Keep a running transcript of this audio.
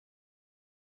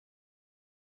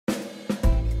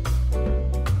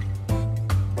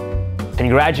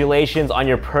Congratulations on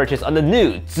your purchase on the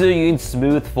new Zhiyun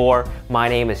Smooth 4. My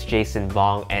name is Jason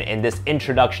Wang, and in this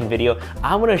introduction video,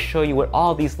 I'm going to show you what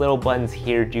all these little buttons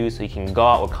here do so you can go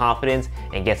out with confidence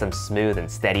and get some smooth and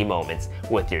steady moments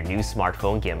with your new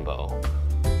smartphone gimbal.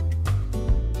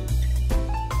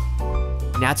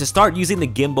 Now to start using the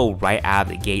gimbal right out of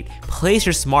the gate, place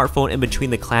your smartphone in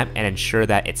between the clamp and ensure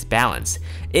that it's balanced.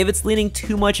 If it's leaning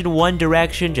too much in one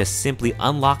direction, just simply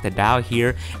unlock the dial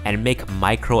here and make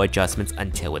micro adjustments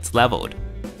until it's leveled.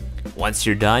 Once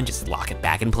you're done, just lock it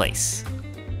back in place.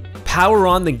 Power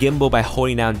on the gimbal by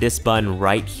holding down this button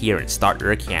right here and start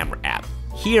your camera app.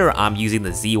 Here I'm using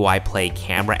the ZY Play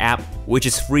camera app, which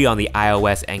is free on the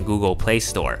iOS and Google Play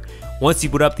Store. Once you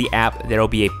boot up the app, there will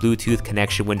be a Bluetooth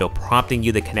connection window prompting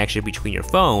you the connection between your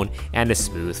phone and the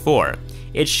Smooth 4.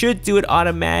 It should do it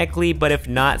automatically, but if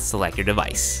not, select your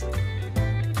device.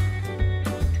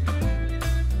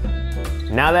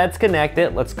 Now that's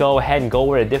connected, let's go ahead and go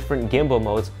over the different gimbal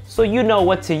modes so you know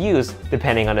what to use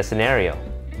depending on the scenario.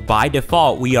 By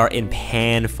default, we are in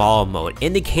pan follow mode,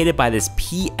 indicated by this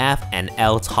P, F, and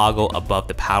L toggle above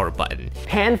the power button.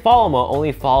 Pan follow mode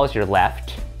only follows your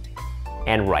left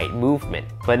and right movement,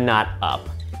 but not up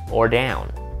or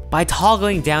down. By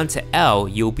toggling down to L,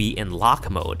 you'll be in lock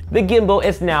mode. The gimbal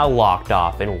is now locked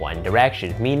off in one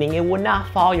direction, meaning it will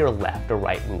not follow your left or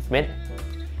right movement,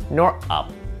 nor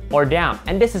up or down.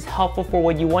 And this is helpful for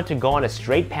when you want to go on a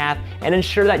straight path and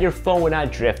ensure that your phone will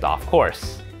not drift off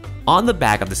course. On the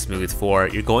back of the Smooth 4,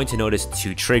 you're going to notice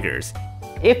two triggers.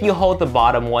 If you hold the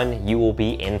bottom one, you will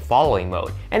be in following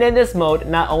mode. And in this mode,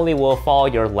 not only will it follow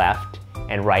your left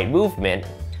and right movement,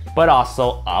 but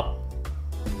also up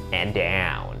and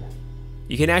down.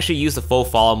 You can actually use the full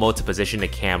follow mode to position the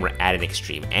camera at an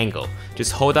extreme angle.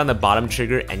 Just hold down the bottom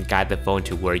trigger and guide the phone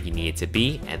to where you need it to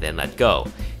be, and then let go.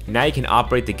 Now you can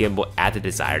operate the gimbal at the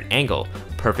desired angle,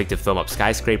 perfect to film up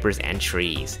skyscrapers and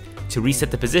trees. To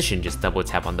reset the position, just double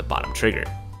tap on the bottom trigger.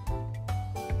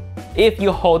 If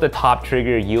you hold the top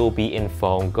trigger, you'll be in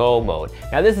PhoneGo mode.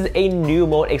 Now this is a new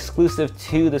mode exclusive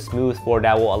to the Smooth 4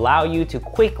 that will allow you to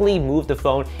quickly move the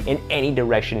phone in any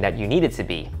direction that you need it to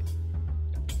be.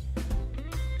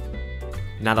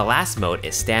 Now the last mode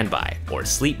is standby or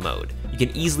sleep mode. You can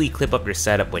easily clip up your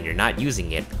setup when you're not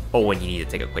using it or when you need to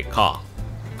take a quick call.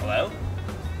 Hello?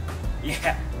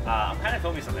 Yeah, I'm kind of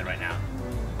filming something right now.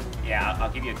 Yeah, I'll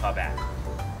give you a call back.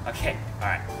 Okay,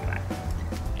 alright, bye.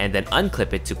 And then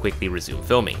unclip it to quickly resume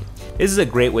filming. This is a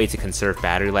great way to conserve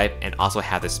battery life and also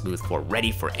have the Smooth 4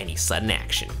 ready for any sudden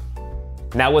action.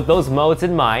 Now with those modes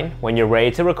in mind, when you're ready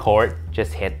to record,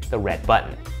 just hit the red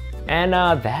button. And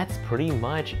that's pretty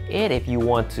much it if you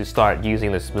want to start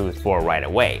using the Smooth 4 right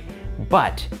away.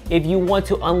 But if you want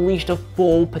to unleash the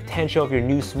full potential of your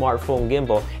new smartphone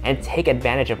gimbal and take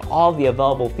advantage of all the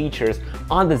available features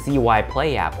on the ZY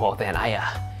Play app, well then I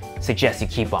suggest you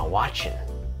keep on watching.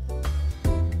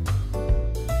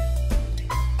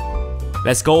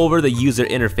 Let's go over the user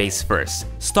interface first.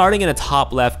 Starting in the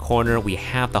top left corner, we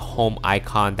have the home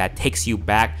icon that takes you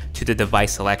back to the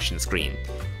device selection screen.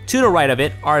 To the right of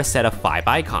it are a set of 5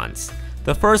 icons.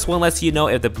 The first one lets you know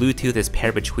if the Bluetooth is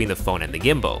paired between the phone and the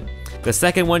gimbal. The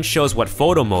second one shows what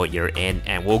photo mode you're in,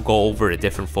 and we'll go over the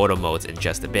different photo modes in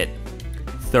just a bit.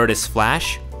 Third is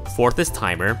flash, fourth is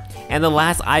timer, and the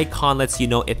last icon lets you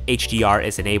know if HDR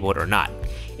is enabled or not.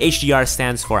 HDR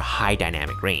stands for high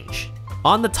dynamic range.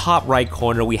 On the top right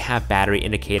corner, we have battery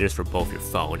indicators for both your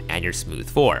phone and your Smooth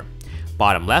 4.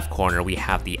 Bottom left corner, we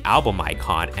have the album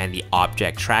icon and the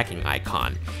object tracking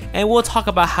icon, and we'll talk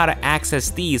about how to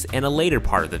access these in a later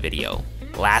part of the video.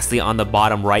 Lastly, on the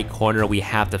bottom right corner, we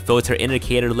have the filter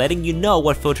indicator letting you know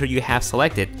what filter you have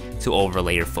selected to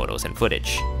overlay your photos and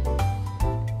footage.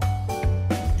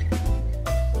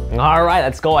 Alright,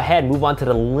 let's go ahead and move on to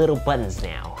the little buttons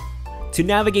now. To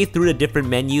navigate through the different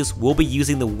menus, we'll be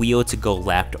using the wheel to go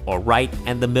left or right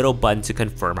and the middle button to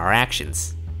confirm our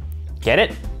actions. Get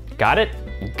it? Got it?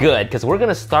 Good, because we're going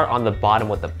to start on the bottom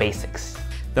with the basics.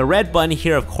 The red button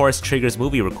here of course triggers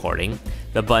movie recording.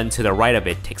 The button to the right of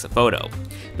it takes a photo.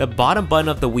 The bottom button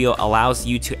of the wheel allows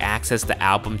you to access the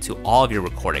album to all of your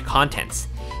recorded contents.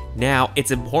 Now,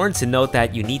 it's important to note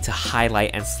that you need to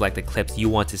highlight and select the clips you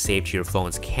want to save to your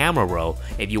phone's camera roll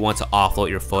if you want to offload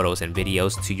your photos and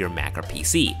videos to your Mac or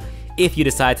PC. If you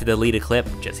decide to delete a clip,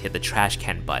 just hit the trash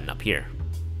can button up here.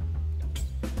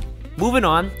 Moving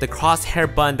on, the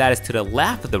crosshair button that is to the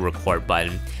left of the record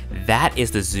button, that is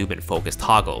the zoom and focus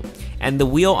toggle, and the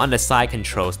wheel on the side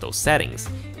controls those settings.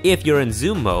 If you're in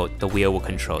zoom mode, the wheel will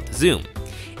control the zoom.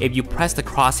 If you press the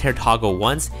crosshair toggle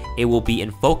once, it will be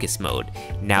in focus mode.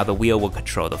 Now the wheel will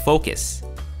control the focus.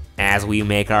 As we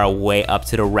make our way up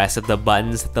to the rest of the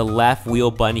buttons, the left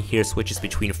wheel button here switches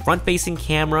between front-facing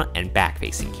camera and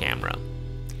back-facing camera.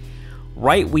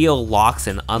 Right wheel locks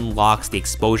and unlocks the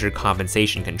exposure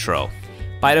compensation control.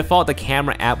 By default, the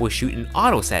camera app will shoot in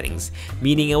auto settings,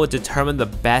 meaning it will determine the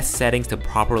best settings to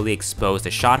properly expose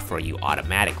the shot for you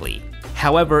automatically.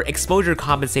 However, exposure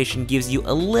compensation gives you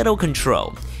a little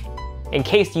control. In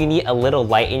case you need a little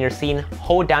light in your scene,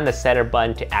 hold down the center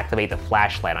button to activate the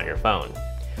flashlight on your phone.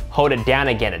 Hold it down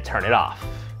again to turn it off.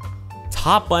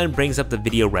 Top button brings up the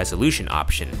video resolution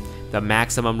option. The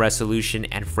maximum resolution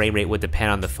and frame rate would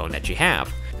depend on the phone that you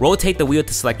have. Rotate the wheel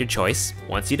to select your choice.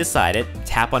 Once you decide it,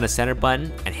 tap on the center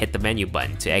button and hit the menu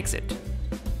button to exit.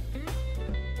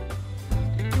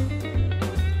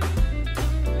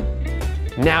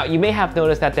 Now, you may have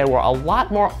noticed that there were a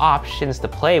lot more options to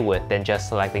play with than just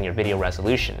selecting your video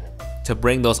resolution. To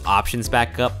bring those options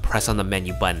back up, press on the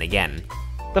menu button again.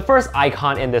 The first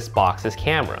icon in this box is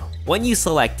camera. When you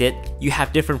select it, you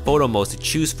have different photo modes to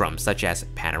choose from, such as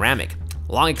panoramic,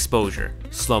 long exposure,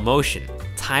 slow motion,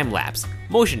 time-lapse,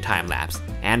 motion time-lapse,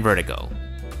 and vertigo.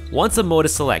 Once a mode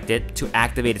is selected, to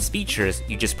activate its features,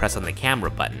 you just press on the camera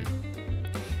button.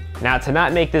 Now, to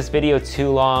not make this video too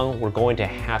long, we're going to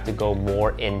have to go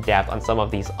more in depth on some of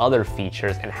these other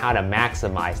features and how to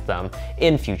maximize them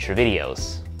in future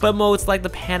videos. But modes like the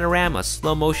panorama,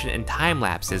 slow motion, and time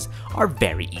lapses are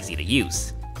very easy to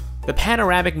use. The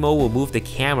panoramic mode will move the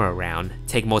camera around,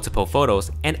 take multiple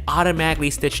photos, and automatically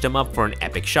stitch them up for an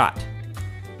epic shot.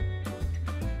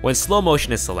 When slow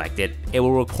motion is selected, it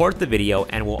will record the video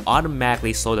and will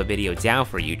automatically slow the video down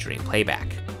for you during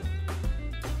playback.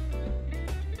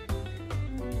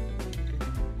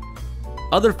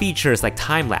 Other features like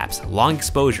time-lapse, long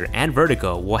exposure, and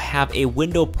vertigo will have a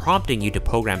window prompting you to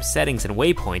program settings and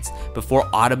waypoints before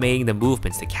automating the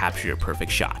movements to capture your perfect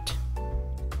shot.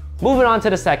 Moving on to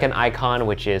the second icon,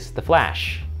 which is the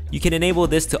flash. You can enable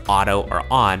this to auto or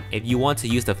on if you want to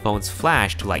use the phone's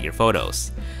flash to light your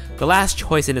photos. The last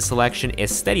choice in the selection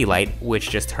is steady light, which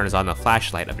just turns on the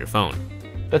flashlight of your phone.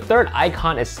 The third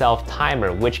icon is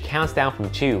self-timer, which counts down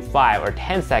from 2, 5, or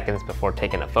 10 seconds before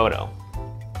taking a photo.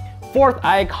 Fourth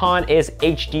icon is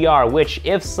HDR, which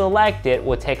if selected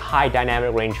will take high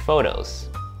dynamic range photos.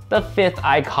 The fifth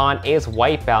icon is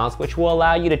white balance, which will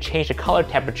allow you to change the color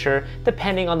temperature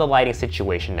depending on the lighting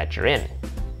situation that you're in.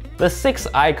 The sixth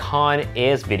icon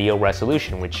is video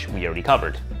resolution, which we already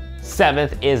covered.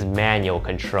 Seventh is manual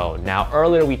control. Now,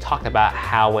 earlier we talked about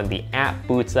how when the app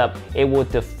boots up, it will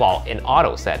default in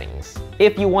auto settings.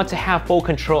 If you want to have full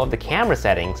control of the camera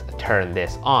settings, turn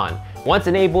this on. Once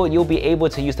enabled, you'll be able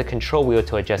to use the control wheel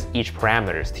to adjust each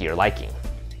parameters to your liking.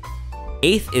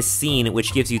 Eighth is scene,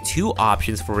 which gives you two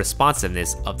options for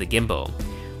responsiveness of the gimbal.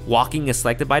 Walking is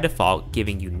selected by default,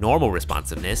 giving you normal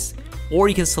responsiveness, or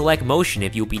you can select motion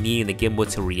if you'll be needing the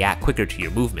gimbal to react quicker to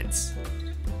your movements.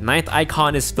 Ninth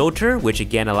icon is filter, which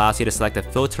again allows you to select a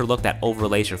filter look that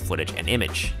overlays your footage and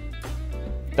image.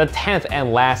 The 10th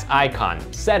and last icon,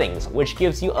 settings, which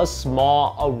gives you a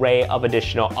small array of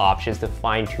additional options to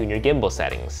fine-tune your gimbal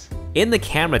settings. In the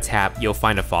camera tab, you'll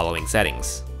find the following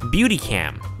settings. Beauty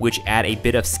cam, which add a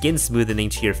bit of skin smoothing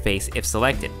to your face if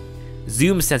selected.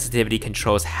 Zoom sensitivity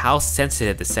controls how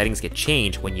sensitive the settings get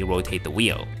changed when you rotate the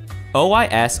wheel.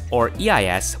 OIS or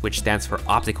EIS, which stands for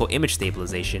optical image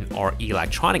stabilization or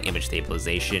electronic image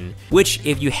stabilization, which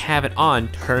if you have it on,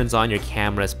 turns on your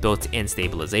camera's built-in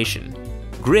stabilization.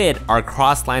 Grid are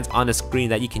cross lines on the screen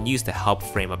that you can use to help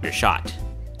frame up your shot.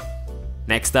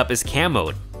 Next up is cam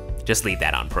mode. Just leave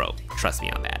that on Pro, trust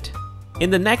me on that. In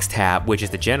the next tab, which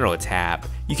is the general tab,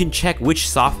 you can check which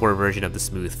software version of the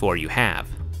Smooth 4 you have.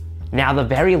 Now the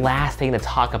very last thing to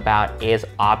talk about is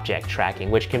object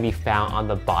tracking, which can be found on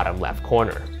the bottom left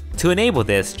corner. To enable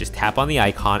this, just tap on the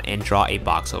icon and draw a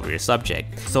box over your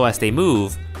subject, so as they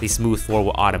move, the Smooth 4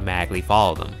 will automatically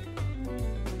follow them.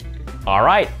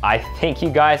 Alright, I think you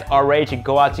guys are ready to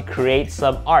go out to create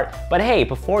some art. But hey,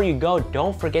 before you go,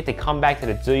 don't forget to come back to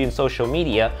the Zhiyun social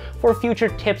media for future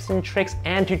tips and tricks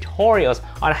and tutorials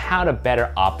on how to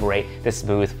better operate the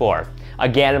Smooth 4.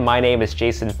 Again, my name is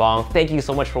Jason Fong. Thank you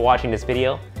so much for watching this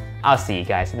video. I'll see you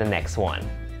guys in the next one.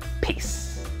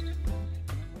 Peace.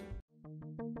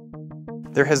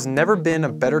 There has never been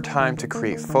a better time to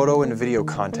create photo and video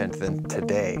content than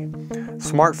today.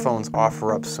 Smartphones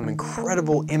offer up some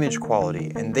incredible image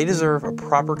quality, and they deserve a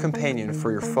proper companion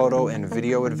for your photo and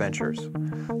video adventures.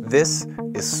 This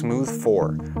is Smooth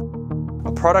 4,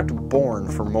 a product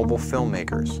born for mobile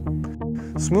filmmakers.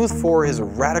 Smooth 4 is a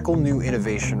radical new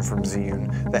innovation from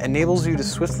Zhiyun that enables you to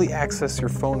swiftly access your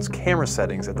phone's camera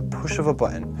settings at the push of a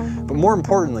button, but more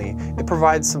importantly, it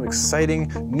provides some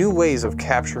exciting new ways of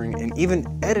capturing and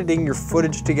even editing your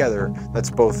footage together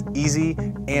that's both easy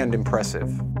and impressive.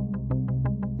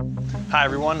 Hi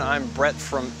everyone, I'm Brett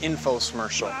from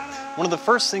Infosmercial. One of the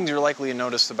first things you're likely to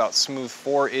notice about Smooth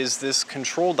 4 is this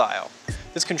control dial.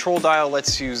 This control dial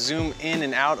lets you zoom in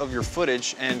and out of your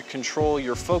footage and control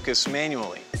your focus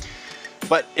manually.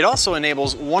 But it also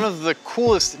enables one of the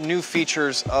coolest new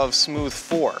features of Smooth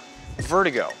 4,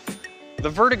 Vertigo. The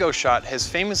Vertigo shot has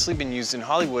famously been used in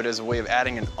Hollywood as a way of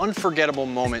adding an unforgettable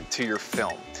moment to your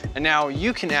film. And now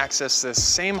you can access this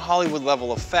same Hollywood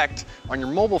level effect on your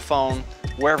mobile phone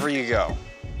wherever you go.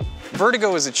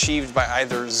 Vertigo is achieved by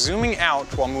either zooming out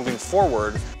while moving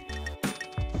forward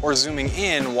or zooming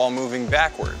in while moving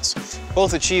backwards.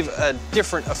 Both achieve a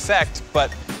different effect,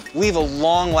 but leave a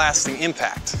long-lasting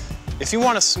impact. If you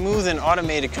want a smooth and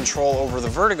automated control over the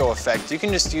Vertigo effect, you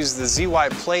can just use the ZY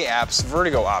Play app's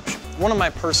Vertigo option, one of my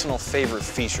personal favorite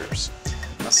features.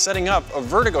 Now, setting up a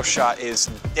Vertigo shot is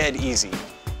dead easy.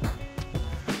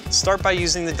 Start by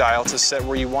using the dial to set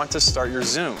where you want to start your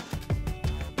zoom.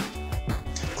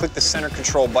 Click the center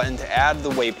control button to add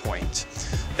the waypoint.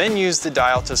 Then use the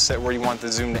dial to set where you want the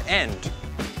zoom to end.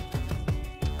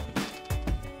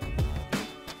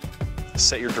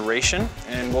 Set your duration,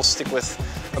 and we'll stick with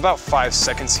about 5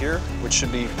 seconds here, which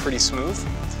should be pretty smooth.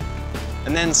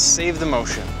 And then save the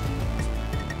motion.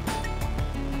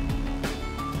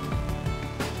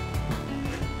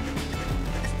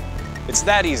 It's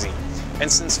that easy. And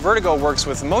since Vertigo works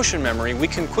with motion memory, we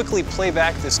can quickly play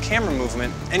back this camera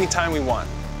movement anytime we want.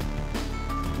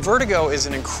 Vertigo is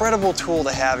an incredible tool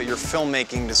to have at your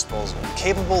filmmaking disposal,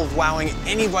 capable of wowing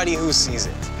anybody who sees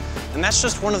it. And that's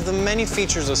just one of the many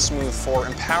features of Smooth 4,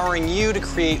 empowering you to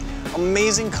create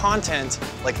amazing content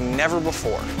like never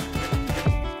before.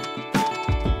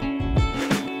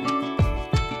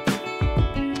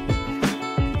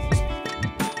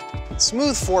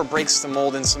 Smooth 4 breaks the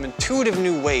mold in some intuitive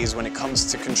new ways when it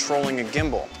comes to controlling a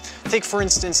gimbal. Take, for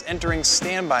instance, entering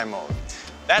standby mode.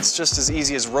 That's just as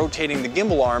easy as rotating the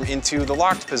gimbal arm into the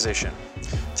locked position.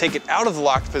 Take it out of the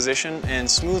locked position and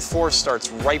Smooth 4 starts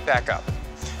right back up.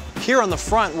 Here on the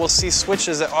front, we'll see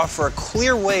switches that offer a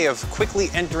clear way of quickly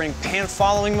entering pan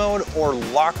following mode or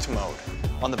locked mode.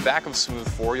 On the back of Smooth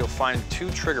 4, you'll find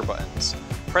 2 trigger buttons.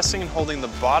 Pressing and holding the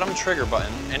bottom trigger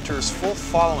button enters full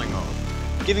following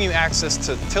mode, giving you access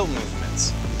to tilt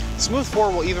movements. Smooth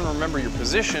 4 will even remember your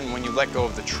position when you let go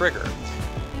of the trigger.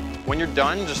 When you're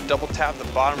done, just double tap the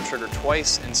bottom trigger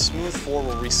twice and Smooth 4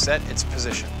 will reset its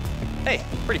position. Hey,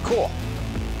 pretty cool.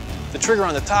 The trigger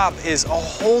on the top is a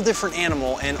whole different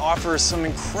animal and offers some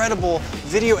incredible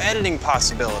video editing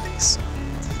possibilities.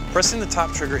 Pressing the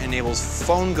top trigger enables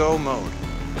PhoneGo mode,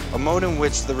 a mode in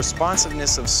which the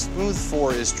responsiveness of Smooth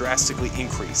 4 is drastically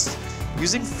increased.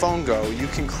 Using PhoneGo, you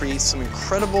can create some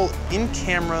incredible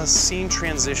in-camera scene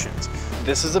transitions.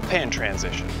 This is a pan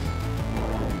transition.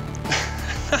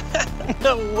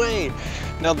 No way!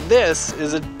 Now this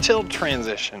is a tilt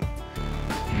transition.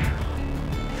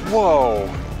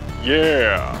 Whoa!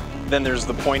 Yeah! Then there's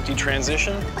the pointy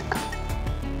transition.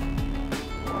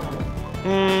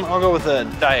 I'll go with a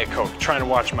Diet Coke, trying to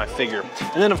watch my figure.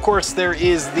 And then of course there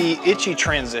is the itchy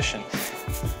transition.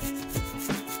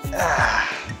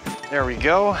 There we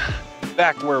go,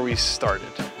 back where we started.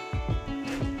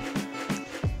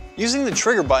 Using the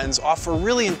trigger buttons offer a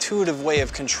really intuitive way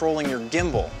of controlling your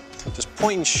gimbal. Just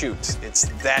point and shoot, it's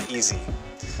that easy.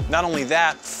 Not only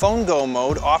that, PhoneGo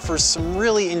mode offers some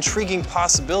really intriguing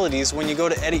possibilities when you go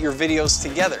to edit your videos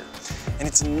together. And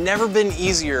it's never been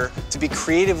easier to be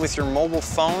creative with your mobile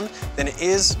phone than it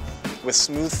is with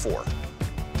Smooth 4.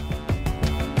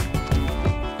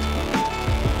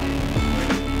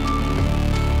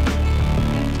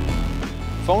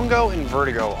 PhoneGo and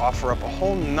Vertigo offer up a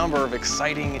whole number of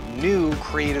exciting, new,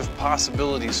 creative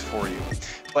possibilities for you.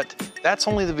 But that's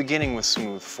only the beginning with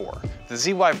Smooth 4. The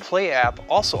ZY Play app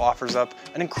also offers up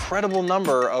an incredible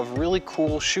number of really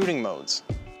cool shooting modes.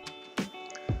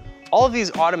 All of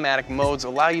these automatic modes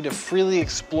allow you to freely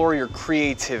explore your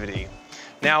creativity.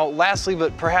 Now, lastly,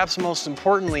 but perhaps most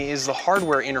importantly, is the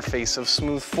hardware interface of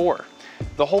Smooth 4.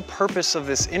 The whole purpose of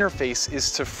this interface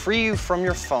is to free you from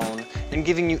your phone and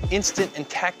giving you instant and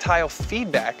tactile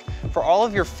feedback for all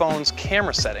of your phone's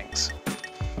camera settings.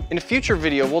 In a future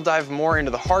video, we'll dive more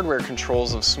into the hardware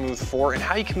controls of Smooth 4 and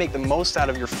how you can make the most out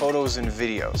of your photos and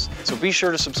videos. So be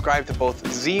sure to subscribe to both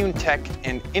Zhiyun Tech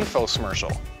and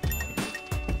Infosmercial.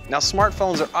 Now,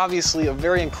 smartphones are obviously a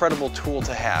very incredible tool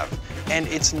to have, and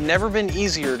it's never been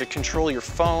easier to control your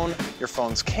phone, your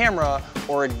phone's camera,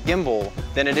 or a gimbal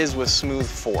than it is with Smooth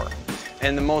 4.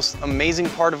 And the most amazing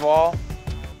part of all,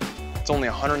 it's only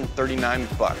 139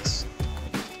 bucks.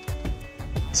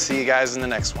 See you guys in the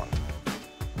next one.